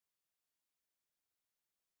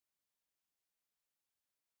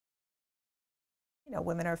You know,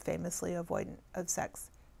 women are famously avoidant of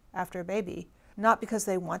sex after a baby, not because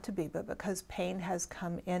they want to be, but because pain has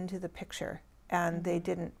come into the picture and they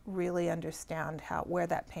didn't really understand where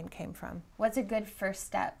that pain came from. What's a good first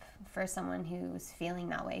step for someone who's feeling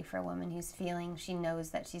that way, for a woman who's feeling she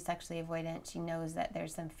knows that she's sexually avoidant, she knows that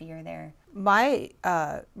there's some fear there? My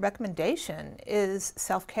recommendation is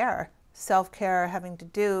self-care. Self-care having to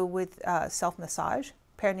do with self-massage,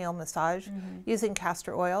 perineal massage, using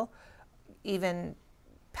castor oil, even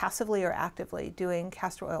passively or actively doing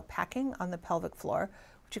castor oil packing on the pelvic floor,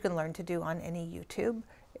 which you can learn to do on any YouTube.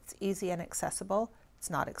 It's easy and accessible. It's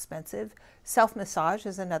not expensive. Self-massage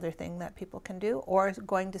is another thing that people can do, or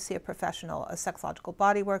going to see a professional, a sexological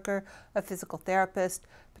body worker, a physical therapist,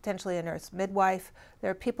 potentially a nurse midwife. There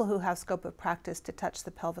are people who have scope of practice to touch the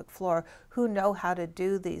pelvic floor, who know how to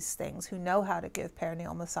do these things, who know how to give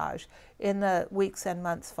perineal massage in the weeks and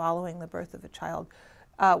months following the birth of a child,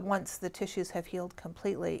 once the tissues have healed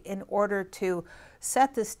completely, in order to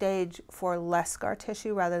set the stage for less scar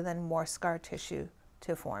tissue rather than more scar tissue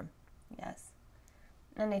to form. Yes.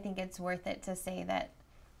 And I think it's worth it to say that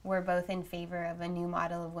we're both in favor of a new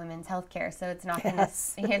model of women's healthcare. So it's not going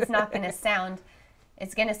to sound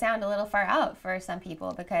a little far out for some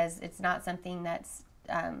people, because it's not something that's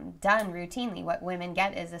done routinely. What women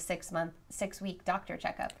get is a 6-week doctor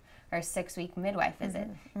checkup or 6-week midwife visit.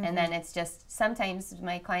 And then it's just, sometimes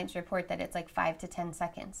my clients report that it's like 5 to 10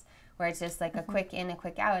 seconds, where it's just like a quick in, a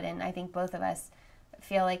quick out. And I think both of us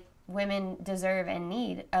feel like women deserve and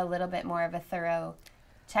need a little bit more of a thorough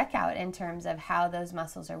checkout in terms of how those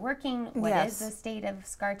muscles are working, what is the state of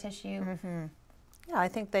scar tissue. Yeah, I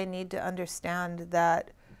think they need to understand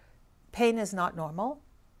that pain is not normal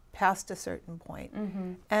past a certain point,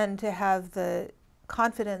 and to have the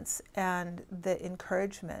confidence and the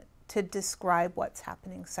encouragement to describe what's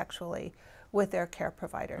happening sexually with their care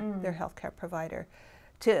provider, their healthcare provider.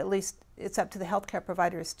 To at least, it's up to the healthcare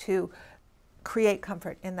providers to create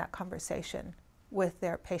comfort in that conversation with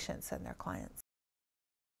their patients and their clients.